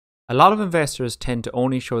A lot of investors tend to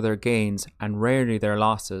only show their gains and rarely their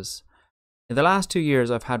losses. In the last 2 years,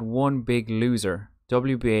 I've had one big loser,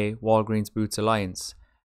 WBA Walgreens Boots Alliance.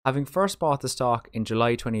 Having first bought the stock in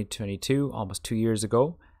July 2022, almost 2 years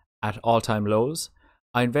ago, at all-time lows,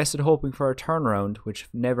 I invested hoping for a turnaround which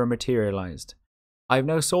never materialized. I have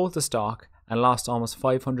now sold the stock and lost almost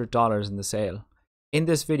 $500 in the sale. In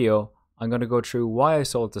this video, I'm going to go through why I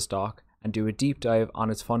sold the stock and do a deep dive on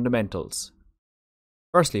its fundamentals.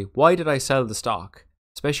 Firstly, why did I sell the stock,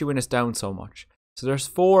 especially when it's down so much? So there's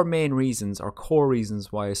 4 main reasons or core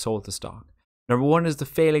reasons why I sold the stock. Number 1 is the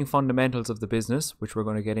failing fundamentals of the business, which we're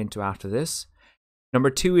going to get into after this. Number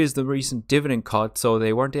 2 is the recent dividend cut, so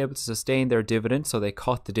they weren't able to sustain their dividend, so they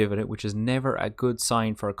cut the dividend, which is never a good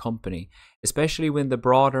sign for a company, especially when the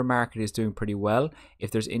broader market is doing pretty well.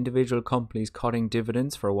 If there's individual companies cutting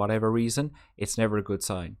dividends for whatever reason, it's never a good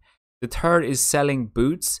sign. The third is selling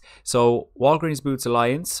boots. So Walgreens Boots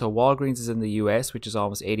Alliance. So Walgreens is in the US, which is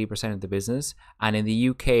almost 80% of the business. And in the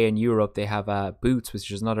UK and Europe, they have Boots, which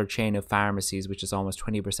is another chain of pharmacies, which is almost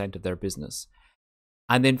 20% of their business.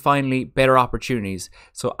 And then finally, better opportunities.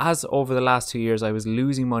 So as over the last 2 years, I was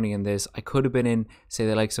losing money in this. I could have been in, say,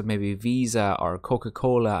 the likes of maybe Visa or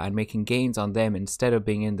Coca-Cola and making gains on them instead of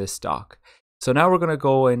being in this stock. So now we're going to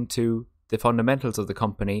go into the fundamentals of the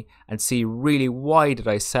company and see really why did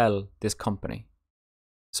I sell this company.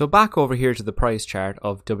 So back over here to the price chart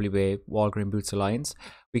of WBA Walgreens Boots Alliance,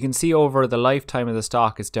 we can see over the lifetime of the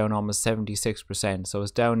stock it's down almost 76%. So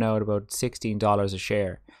it's down now at about $16 a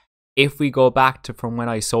share. If we go back to from when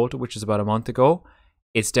I sold it, which is about a month ago,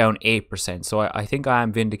 it's down 8%. So I think I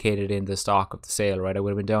am vindicated in the stock of the sale, right? I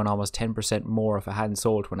would have been down almost 10% more if I hadn't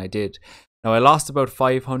sold when I did. Now I lost about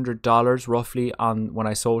 $500 roughly on when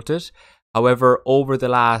I sold it. However, over the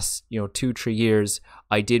last 2-3 years,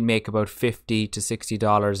 I did make about $50 to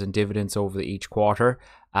 $60 in dividends over each quarter.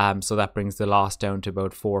 So that brings the loss down to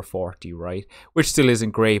about $440, right? Which still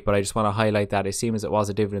isn't great, but I just want to highlight that it seems as it was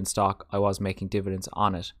a dividend stock, I was making dividends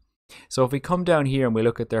on it. So if we come down here and we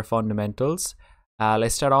look at their fundamentals,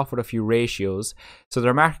 let's start off with a few ratios. So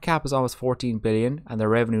their market cap is almost 14 billion and their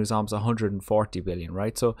revenue is almost 140 billion,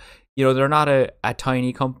 right? So, they're not a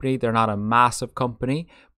tiny company, they're not a massive company,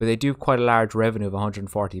 but they do have quite a large revenue of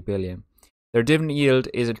 140 billion. Their dividend yield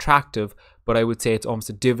is attractive, but I would say it's almost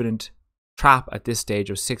a dividend trap at this stage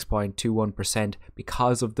of 6.21%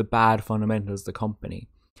 because of the bad fundamentals of the company.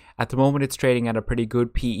 At the moment, it's trading at a pretty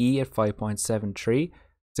good PE at 5.73.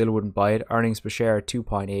 Still wouldn't buy it. Earnings per share at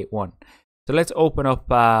 2.81. So let's open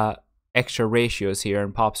up extra ratios here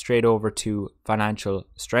and pop straight over to financial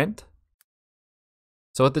strength.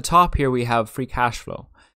 So at the top here, we have free cash flow.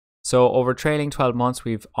 So over trailing 12 months,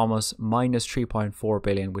 we've almost minus 3.4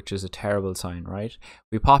 billion, which is a terrible sign, right?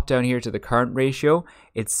 We pop down here to the current ratio.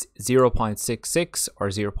 It's 0.66 or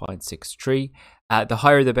 0.63. The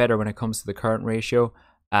higher the better when it comes to the current ratio.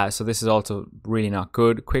 So this is also really not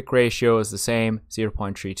good. Quick ratio is the same,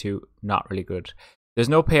 0.32, not really good. There's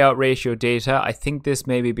no payout ratio data. I think this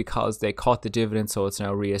may be because they cut the dividend, so it's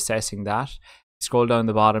now reassessing that. Scroll down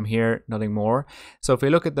the bottom here, nothing more. So if we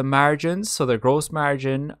look at the margins, so their gross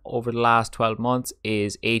margin over the last 12 months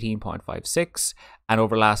is 18.56 and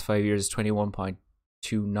over the last 5 years is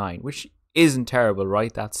 21.29, which isn't terrible,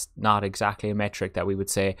 right? That's not exactly a metric that we would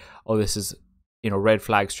say, oh, this is, red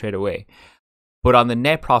flag straight away. But on the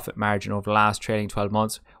net profit margin over the last trailing 12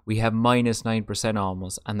 months, we have minus 9%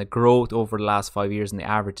 almost. And the growth over the last 5 years in the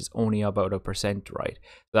average is only about 1%, right?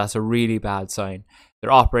 So that's a really bad sign.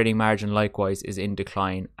 Their operating margin likewise is in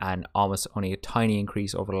decline and almost only a tiny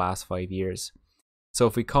increase over the last 5 years. So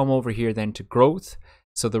if we come over here then to growth,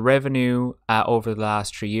 so the revenue over the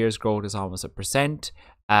last 3 years growth is almost 1%,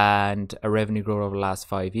 and a revenue growth over the last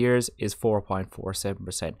 5 years is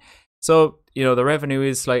 4.47%. So, the revenue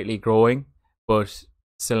is slightly growing, but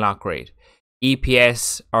still not great.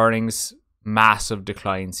 EPS earnings, massive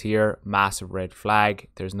declines here, massive red flag.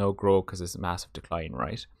 There's no growth because it's a massive decline,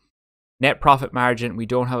 right? Net profit margin, we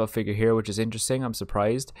don't have a figure here, which is interesting. I'm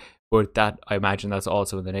surprised, but that I imagine that's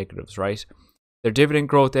also in the negatives, right? Their dividend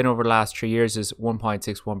growth then over the last 3 years is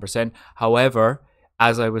 1.61%. However,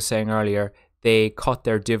 as I was saying earlier, they cut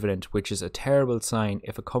their dividend, which is a terrible sign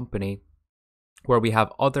if a company where we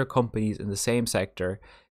have other companies in the same sector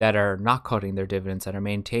that are not cutting their dividends and are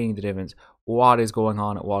maintaining the dividends. What is going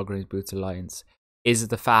on at Walgreens Boots Alliance? Is it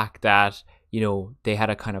the fact that they had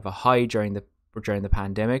a kind of a high during the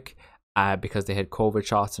pandemic because they had COVID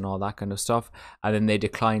shots and all that kind of stuff, and then they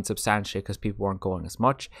declined substantially because people weren't going as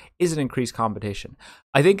much? Is it increased competition?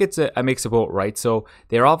 I think it's a mix of both, right? So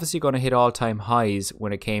they're obviously going to hit all-time highs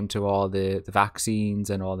when it came to all the vaccines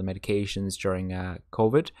and all the medications during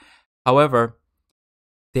COVID. However,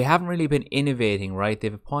 they haven't really been innovating, right?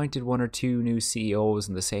 They've appointed 1 or 2 new CEOs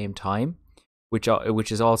in the same time, which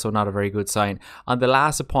is also not a very good sign. On the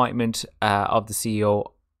last appointment of the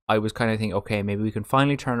CEO, I was kind of thinking, okay, maybe we can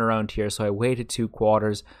finally turn around here. So I waited 2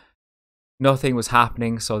 quarters. Nothing was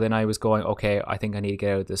happening. So then I was going, okay, I think I need to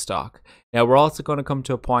get out of this stock. Now, we're also going to come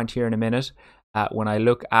to a point here in a minute when I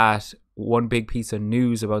look at one big piece of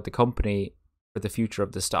news about the company for the future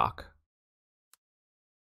of the stock.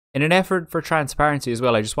 In an effort for transparency as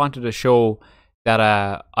well, I just wanted to show that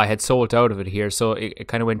I had sold out of it here. So it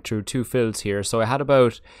kind of went through 2 fills here. So I had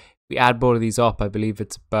about, we add both of these up, I believe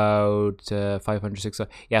it's about 500,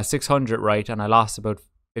 600, yeah, 600, right? And I lost about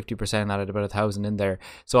 50% of that, at about 1,000 in there.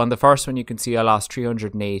 So on the first one, you can see I lost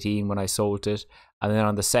 318 when I sold it. And then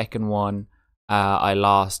on the second one, I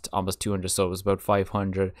lost almost 200, so it was about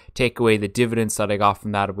 500. Take away the dividends that I got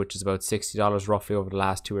from that, which is about $60 roughly over the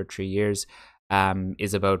last 2 or 3 years.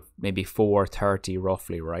 Is about maybe 430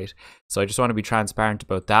 roughly, right? So I just want to be transparent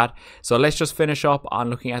about that. So let's just finish up on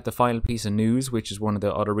looking at the final piece of news, which is one of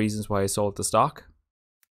the other reasons why I sold the stock.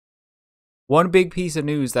 One big piece of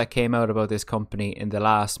news that came out about this company in the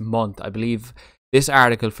last month, I believe this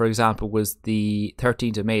article, for example, was the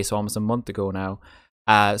 13th of May, so almost a month ago now.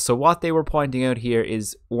 So what they were pointing out here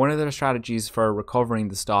is one of their strategies for recovering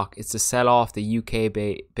the stock is to sell off the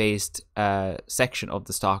UK-based section of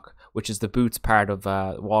the stock, which is the Boots part of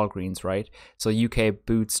Walgreens, right? So UK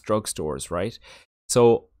Boots drugstores, right?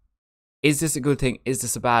 So is this a good thing? Is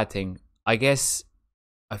this a bad thing? I guess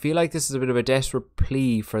I feel like this is a bit of a desperate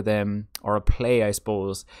plea for them, or a play, I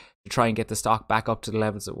suppose, to try and get the stock back up to the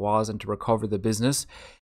levels it was and to recover the business.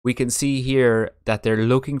 We can see here that they're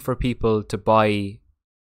looking for people to buy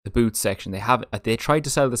the boots section. They tried to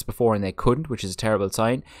sell this before and they couldn't, which is a terrible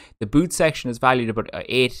sign. The boots section is valued about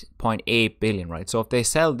 8.8 billion, right? So if they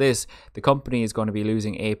sell this, the company is going to be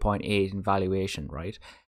losing 8.8 in valuation, right?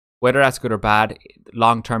 Whether that's good or bad,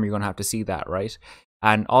 long term, you're going to have to see that, right?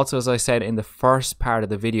 And also, as I said in the first part of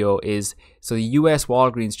the video, so the US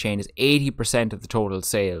Walgreens chain is 80% of the total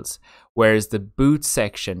sales, whereas the boots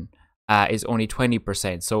section is only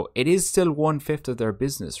 20%. So it is still 1/5 of their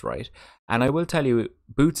business, right? And I will tell you,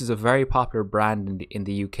 Boots is a very popular brand in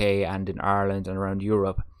the UK and in Ireland and around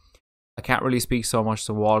Europe. I can't really speak so much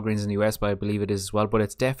to Walgreens in the US, but I believe it is as well. But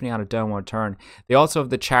it's definitely on a downward turn. They also have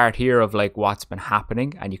the chart here of like what's been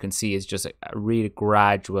happening, and you can see it's just a really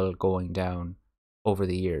gradual going down over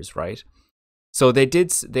the years, right? So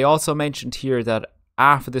they also mentioned here that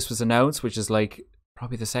after this was announced, which is like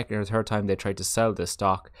probably the second or third time they tried to sell this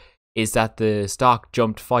stock, is that the stock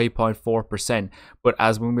jumped 5.4%. But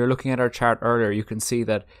as when we were looking at our chart earlier, you can see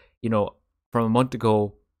that, you know, from a month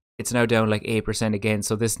ago, it's now down like 8% again.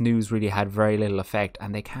 So this news really had very little effect,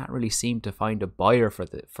 and they can't really seem to find a buyer for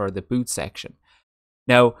the boot section.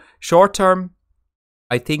 Now, short term,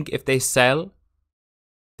 I think if they sell,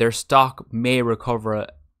 their stock may recover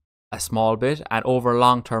a small bit, and over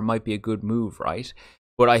long term might be a good move, right?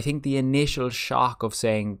 But I think the initial shock of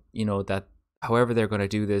saying, you know, that however they're going to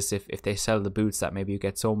do this, if they sell the Boots, that maybe you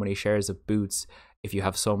get so many shares of Boots if you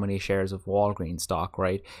have so many shares of Walgreens stock,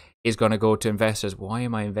 right, is going to go to investors. Why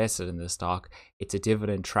am I invested in this stock? It's a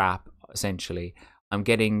dividend trap, essentially. I'm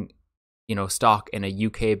getting, you know, stock in a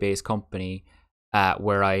UK-based company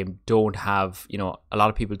where I don't have, you know, a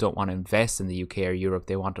lot of people don't want to invest in the UK or Europe.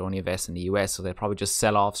 They want to only invest in the US, so they'll probably just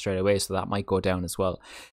sell off straight away, so that might go down as well.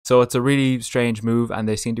 So it's a really strange move, and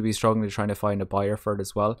they seem to be struggling to trying to find a buyer for it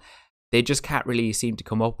as well. They just can't really seem to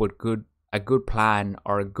come up with a good plan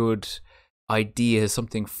or a good idea,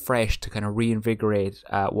 something fresh to kind of reinvigorate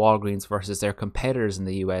Walgreens versus their competitors in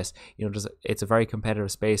the US. You know, it's a very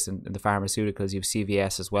competitive space in the pharmaceuticals. You've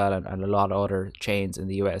CVS as well, and a lot of other chains in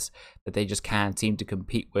the US that they just can't seem to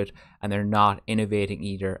compete with, and they're not innovating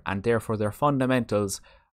either, and therefore their fundamentals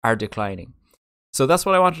are declining. So that's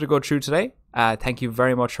what I wanted to go through today. Thank you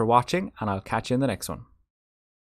very much for watching, and I'll catch you in the next one.